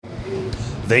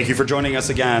Thank you for joining us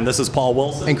again. This is Paul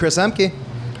Wilson. And Chris Emke.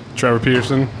 Trevor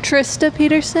Peterson. Trista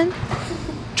Peterson.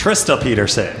 Trista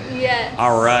Peterson. Yes.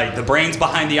 All right. The brains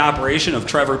behind the operation of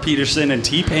Trevor Peterson and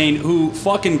T-Pain, who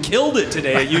fucking killed it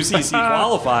today at UCC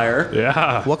qualifier.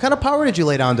 Yeah. What kind of power did you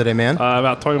lay down today, man?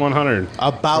 About 2,100.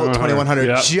 About 2,100.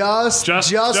 Yep. Just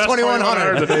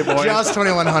 2,100. Today, boys. Just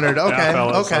 2,100. Okay. Yeah,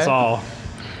 fellas, okay. That's all.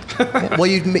 Well,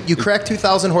 you cracked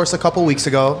 2,000 horse a couple weeks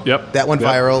ago. Yep. That went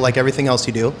viral, like everything else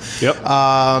you do. Yep.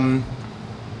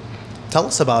 Tell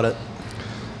us about it.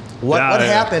 What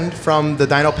happened from the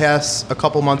Dyno Pass a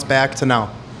couple months back to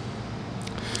now?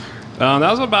 That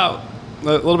was about a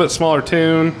little bit smaller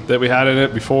tune that we had in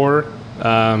it before,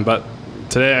 but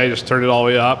today I just turned it all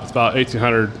the way up. It's about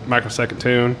 1,800 microsecond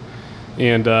tune,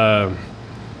 and I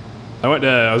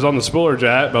was on the spooler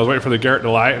jet, but I was waiting for the Garrett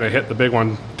to light, and I hit the big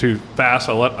one too fast.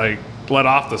 So I let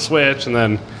off the switch, and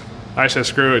then I said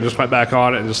screw it, and just went back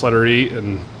on it and just let her eat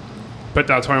and put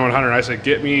down 2,100. I said,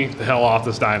 get me the hell off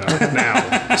this dyno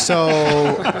now.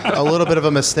 So a little bit of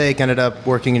a mistake ended up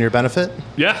working in your benefit?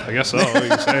 Yeah, I guess so. You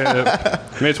can say it.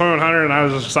 Made 2,100, and I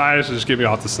was excited to just get me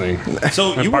off this thing.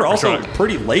 So you were also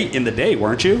pretty late in the day,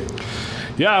 weren't you?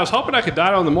 Yeah, I was hoping I could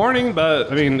dyno in the morning,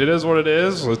 but I mean, it is what it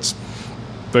is.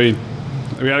 We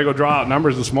had to go draw out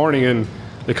numbers this morning, and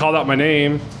they called out my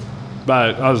name.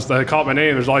 But they called my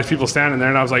name. There's all these people standing there,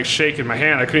 and I was like shaking my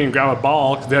hand. I couldn't even grab a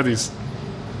ball because they have these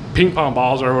ping pong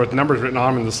balls or with numbers written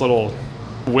on them in this little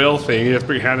wheel thing. You have to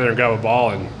put your hand in there and grab a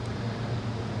ball, and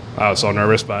I was so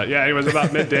nervous. But yeah, it was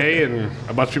about midday, and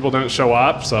a bunch of people didn't show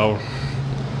up, so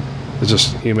it's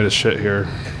just humid as shit here.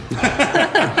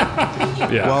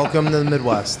 Yeah. Welcome to the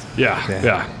Midwest.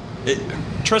 Yeah.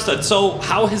 Trista, so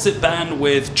how has it been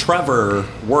with Trevor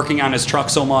working on his truck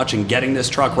so much and getting this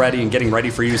truck ready and getting ready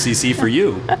for UCC for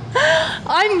you?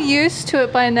 I'm used to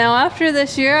it by now. After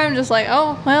this year, I'm just like,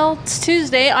 oh, well, it's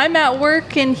Tuesday. I'm at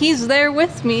work, and he's there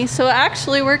with me, so it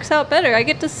actually works out better. I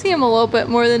get to see him a little bit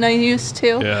more than I used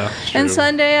to. Yeah, true. And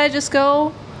Sunday, I just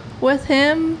go with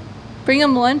him, bring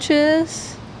him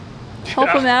lunches, help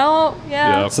him out.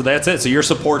 Yeah. So that's it. So you're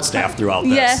support staff throughout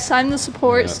this. Yes, I'm the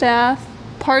support staff,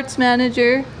 parts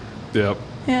manager. Yep.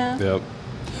 Yeah. Yep.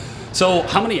 So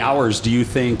how many hours do you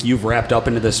think you've wrapped up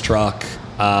into this truck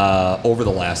over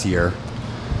the last year?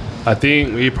 I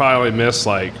think we probably missed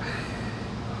like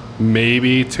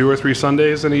maybe 2 or 3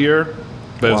 Sundays in a year,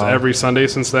 but it was every Sunday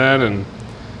since then, and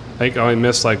I think I only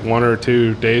missed like 1 or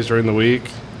 2 days during the week,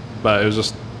 but it was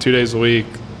just 2 days a week,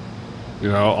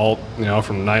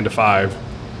 from 9 to 5,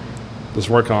 just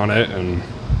work on it. And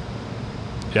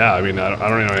yeah, I mean, I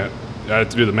don't know. I have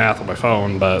to do the math on my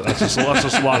phone, but that's just a lot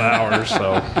of hours.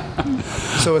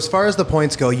 So as far as the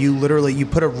points go, you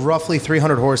put a roughly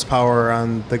 300 horsepower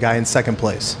on the guy in second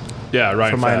place. Yeah,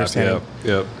 right. From my understanding.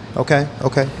 Yep. Okay.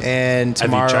 And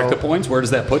tomorrow, have you checked the points? Where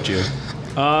does that put you?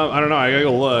 I don't know. I gotta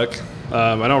go look.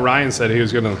 I know Ryan said he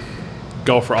was gonna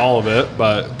go for all of it,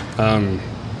 but I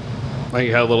think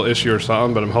he had a little issue or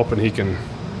something. But I'm hoping he can.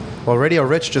 Well, Radio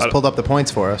Rich just pulled up the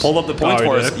points for us. Pulled up the points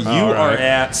for us. Did? You are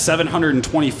at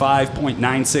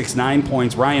 725.969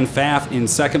 points. Ryan Pfaff in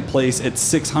second place at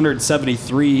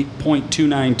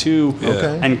 673.292.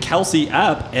 Okay. And Kelsey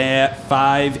Epp at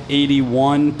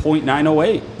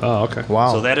 581.908. Oh, okay.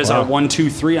 Wow. So that is our 1,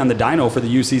 2, 3 on the dyno for the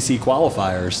UCC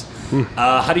qualifiers.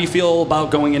 How do you feel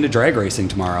about going into drag racing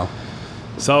tomorrow?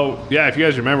 So, yeah, if you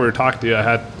guys remember talking to you, I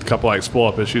had a couple like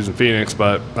spool-up issues in Phoenix,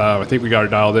 but I think we got her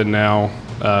dialed in now.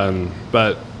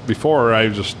 But before, I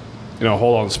just,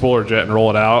 hold on the spooler jet and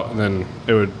roll it out, and then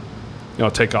it would,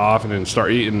 take off and then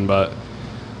start eating. But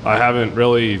I haven't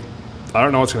really, I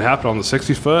don't know what's going to happen on the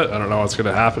 60-foot. I don't know what's going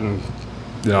to happen,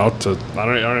 I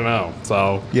don't know.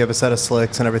 So You have a set of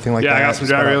slicks and everything like that? Yeah, I got some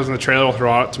drag rails in the trailer. We'll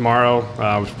throw on it tomorrow.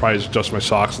 We'll probably just adjust my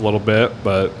shocks a little bit,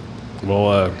 but we'll,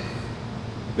 I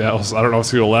don't know if it's going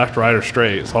to go left, right, or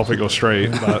straight. So hopefully it goes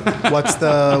straight. But What's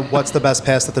the best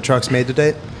pass that the truck's made to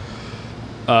date?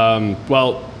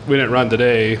 Well, we didn't run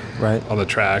today on the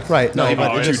track. Right. No,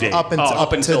 but but just up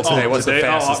until today. What's the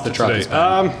fastest the truck has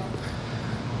been?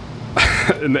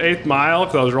 In the 8th mile,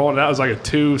 because I was rolling it out, it was like a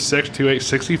 2.6, 2.8,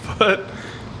 60-foot.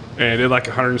 And it did like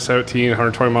 117,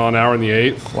 120 mile an hour in the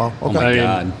 8th. Wow. Okay. Oh, my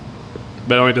God.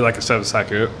 But it only did like a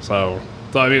 7-second. So,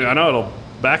 I mean, I know it'll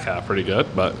back half pretty good,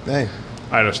 but Hey.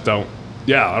 I just don't.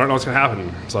 Yeah, I don't know what's going to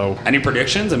happen. So Any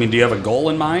predictions? I mean, do you have a goal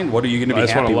in mind? What are you going to be I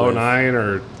just want happy a low with? 9,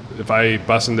 or if I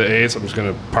bust into 8s, I'm just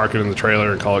going to park it in the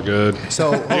trailer and call it good.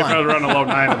 So, hold If I on. run a low 9,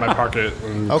 I might park it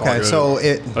and call it Okay, good. so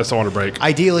I just don't want to break.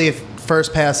 ideally,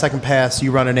 first pass, second pass,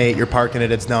 you run an 8, you're parking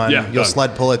it, it's done. Yeah, You'll done.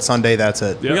 sled pull it Sunday, that's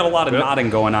it. We got a lot of Yep. nodding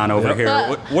going on over Yep. here. That-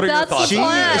 What are your that's thoughts? the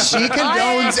plan. She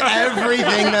condones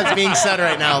everything that's being said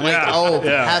right now. Like, Yeah, oh,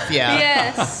 yeah. heck yeah.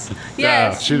 Yes. Yeah,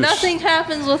 Yes. she just- Nothing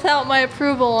happens without my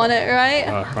approval on it, right?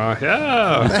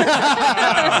 Yeah.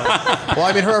 Well,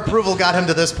 I mean, her approval got him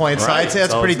to this point, so Right, I'd say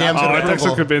that's so pretty it's damn not- good Oh, it took some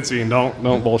approval. convincing.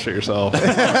 Don't bullshit yourself.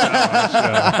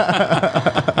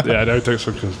 Yeah, it took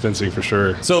some convincing for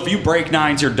sure. So if you break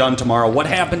 9s, you're done tomorrow. What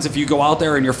happens if you go out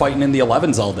there and you're fighting in the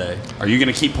 11s all day? Are you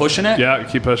going to keep pushing it? Yeah,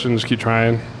 keep pushing, just keep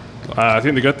trying. I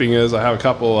think the good thing is I have a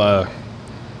couple,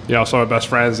 some of my best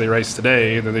friends, they race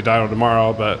today, and then they dyno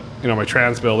tomorrow. But, my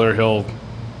trans builder, he'll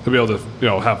be able to,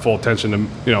 have full attention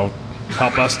to,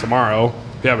 help us tomorrow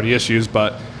if you have any issues.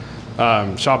 But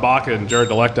Sean Baca and Jared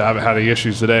Delecta haven't had any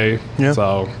issues today. Yeah.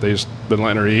 So they've just been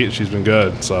letting her eat, and she's been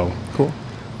good. So Cool.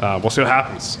 we'll see what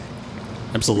happens.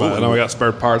 Absolutely. But I know we got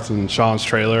spare parts in Sean's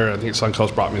trailer. I think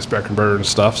Suncoast brought me a spare converter and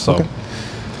stuff. So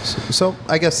So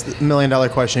I guess the $1 million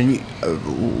question,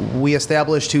 we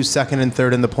established who's second and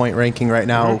third in the point ranking right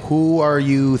now. Mm-hmm. Who are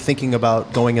you thinking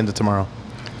about going into tomorrow?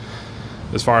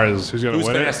 as far as who's going to Who's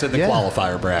win fast it, in the Yeah.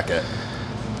 qualifier bracket?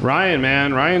 Ryan,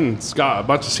 man. Ryan's got a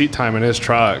bunch of seat time in his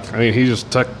truck. I mean, he just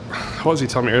took, what was he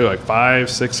telling me earlier, like 500,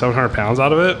 600, 700 pounds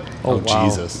out of it. Oh, wow.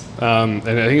 Jesus. And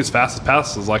I think his fastest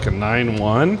pass is like a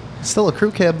 9.1. Still a crew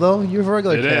cab, though. You're a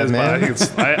regular It cab, is, but I man.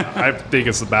 think I think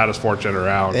it's the baddest fortune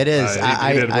around. It is. He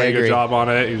I did a really agree. good job on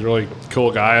it. He's a really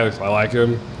cool guy. I like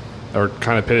him. They're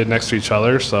kind of pitted next to each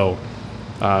other, so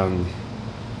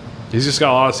he's just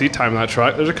got a lot of seat time in that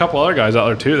truck. There's a couple other guys out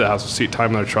there too that have some seat time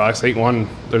in their trucks. I think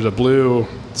there's a blue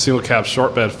single cab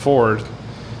short bed Ford.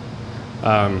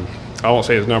 I won't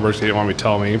say his numbers. He didn't want me to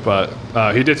tell me, but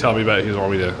he did tell me, but he doesn't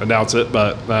want me to announce it.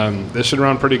 But this should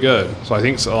run pretty good. So I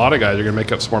think a lot of guys are going to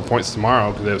make up some more points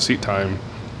tomorrow because they have seat time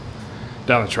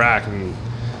down the track. And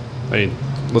I mean,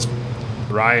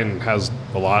 Ryan has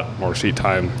a lot more seat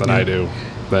time than I do.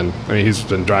 He's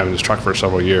been driving this truck for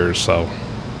several years. So,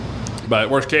 but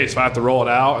worst case, if I have to roll it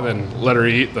out and then let her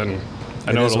eat, then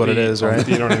I know is it'll what it eat. is, right?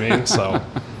 You know what I mean? So,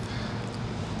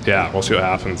 yeah, we'll see what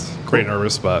happens. Pretty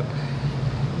nervous, but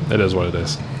it is what it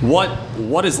is.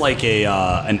 What is like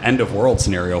an end of world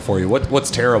scenario for you? What's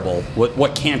terrible?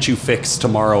 What can't you fix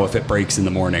tomorrow if it breaks in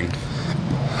the morning?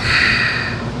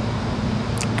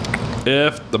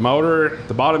 If the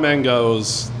bottom end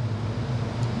goes,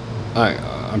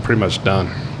 I'm pretty much done.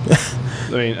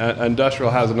 I mean, Industrial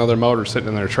has another motor sitting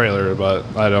in their trailer, but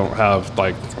I don't have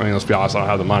let's be honest, I don't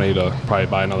have the money to probably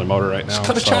buy another motor right now. Just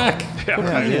cut a so- check. Yeah, What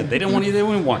right. do you mean? They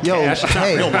didn't want Yo, cash. It's not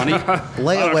hey. real money.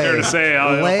 Lay I don't away. care to say.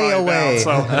 Lay away.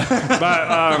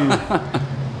 But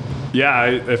yeah,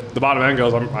 if the bottom end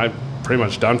goes, I'm pretty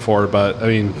much done for. But I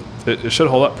mean, it should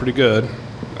hold up pretty good.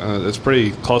 It's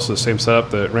pretty close to the same setup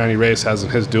that Randy Race has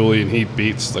in his dually, and he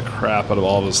beats the crap out of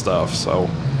all of his stuff. So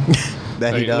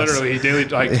That he does. literally, he daily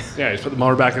he's put the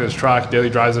motor back in his truck, daily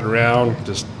drives it around,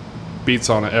 just beats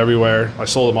on it everywhere. I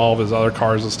sold him all of his other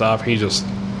cars and stuff. He just,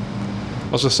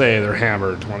 let's just say they're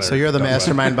hammered. When So you're the done with it.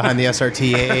 mastermind behind the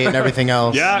SRT 8 and everything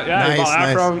else. Yeah, he Nice, bought that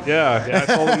nice. from. Yeah,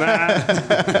 I told him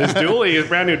that. His dually, his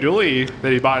brand new dually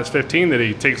that he bought, his 15 that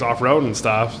he takes off road and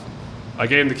stuff. I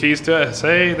gave him the keys to it.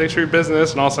 Say, hey, thanks for your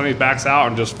business, and all of a sudden he backs out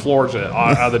and just floors it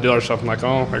out of the dealership. I'm like,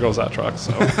 oh, there goes that truck.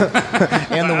 So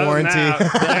And the warranty.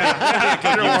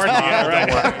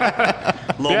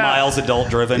 Low Yeah. miles, adult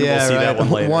driven. Yeah, we'll see right. that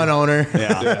one later. One owner.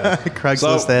 Yeah.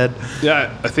 Craigslist So- ad. Yeah,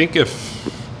 I think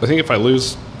if I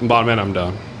lose the bottom end, I'm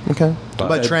done. Okay.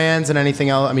 But trans and anything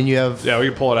else, I mean, you have. Yeah, we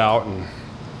can pull it out and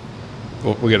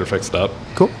we'll get it fixed up.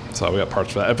 Cool. So we got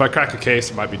parts for that. If I crack a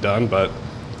case, it might be done, but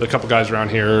there are a couple guys around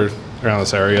here, around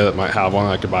this area that might have one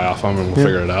I could buy off them and we'll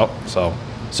figure it out. So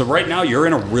right now you're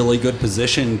in a really good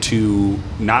position to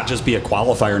not just be a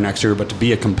qualifier next year, but to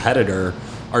be a competitor.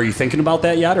 Are you thinking about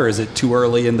that yet, or is it too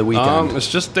early in the weekend?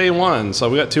 It's just day one, so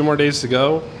we got 2 more days to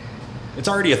go. It's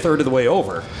already a third of the way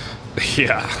over.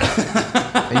 Yeah,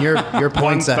 And you're 1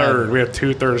 points ahead. third. We have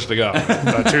 2/3 to go.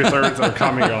 The 2/3 that are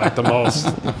coming are like the most,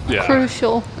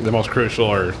 Crucial. the most crucial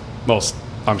or most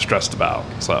I'm stressed about.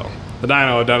 So the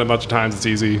dyno I've done a bunch of times. It's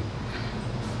easy,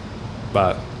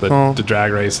 but the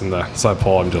drag race and the side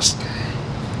pole, I'm just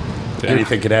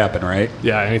Anything could happen, right?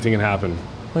 anything can happen.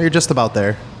 Well, you're just about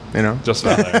there, you know? Just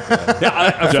about there.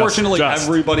 Yeah. Unfortunately, just.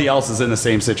 everybody else is in the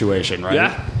same situation,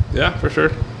 right? Yeah, for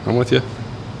sure. I'm with you.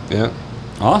 Yeah.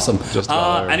 Awesome. Just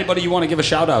about there. Anybody you want to give a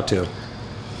shout out to?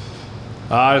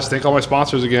 I just thank all my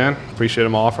sponsors again. Appreciate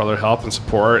them all for all their help and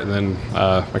support. And then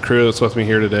my crew that's with me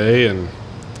here today. And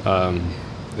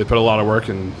they put a lot of work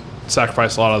and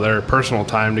sacrificed a lot of their personal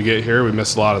time to get here. We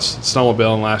missed a lot of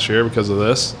snowmobiling last year because of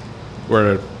this.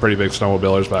 we're pretty big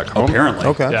snowmobilers back home. Apparently.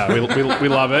 Okay. Yeah, we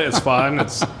love it. It's fun.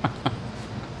 It's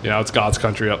it's God's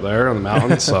country up there on the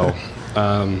mountains. So,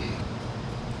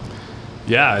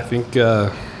 yeah, I think.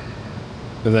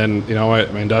 And then my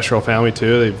industrial family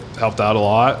too. They've helped out a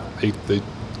lot. They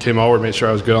came over, made sure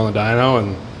I was good on the dyno,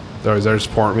 and they're always there to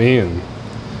support me. And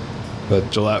the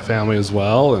Gillette family as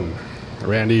well, and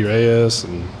Randy Reyes,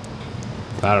 and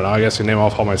I don't know. I guess you name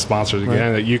off all my sponsors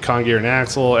again. Right. Yukon Gear and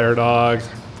Axle, Air Dog,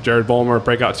 Jared Bulmer,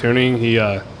 Breakout Tuning. He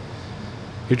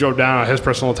drove down on his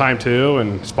personal time too,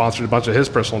 and sponsored a bunch of his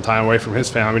personal time away from his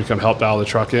family to come help dial the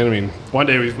truck in. I mean, one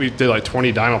day we did like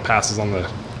 20 dyno passes on the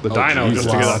dyno geez, just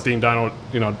to get that theme dyno.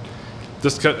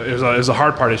 Just it was a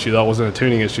hard part issue though. It wasn't a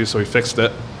tuning issue, so we fixed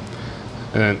it.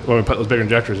 And then when we put those bigger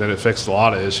injectors in, it fixed a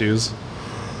lot of issues.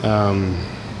 And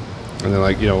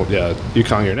then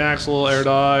Yukon Gear and Axle, Air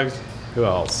Dog. Who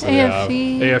else?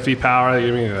 AFE. AFE Power. They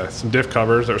gave me some diff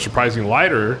covers that were surprisingly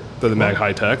lighter than the Mag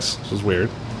High-Techs, which was weird,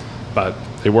 but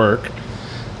they work.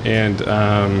 And who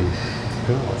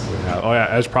else do we have? Oh yeah,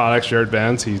 Edge Products, Jared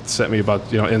Benz. He sent me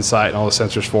about Insight and all the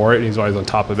sensors for it. And he's always on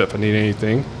top of it if I need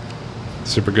anything.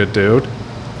 Super good dude.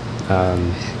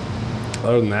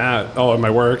 Other than that, at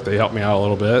my work, they helped me out a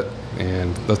little bit,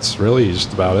 and that's really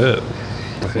just about it.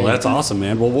 Well, that's awesome,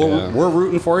 man. Well, we're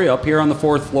rooting for you up here on the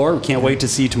 4th floor. We can't wait to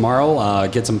see you tomorrow.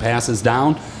 Get some passes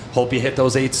down. Hope you hit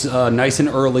those 8s nice and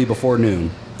early before noon.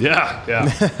 Yeah.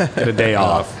 Get a day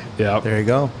off. Yeah. There you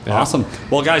go. Yeah. Awesome.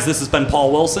 Well, guys, this has been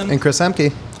Paul Wilson. And Chris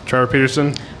Emke. Trevor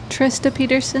Peterson. Trista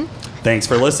Peterson. Thanks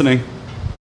for listening.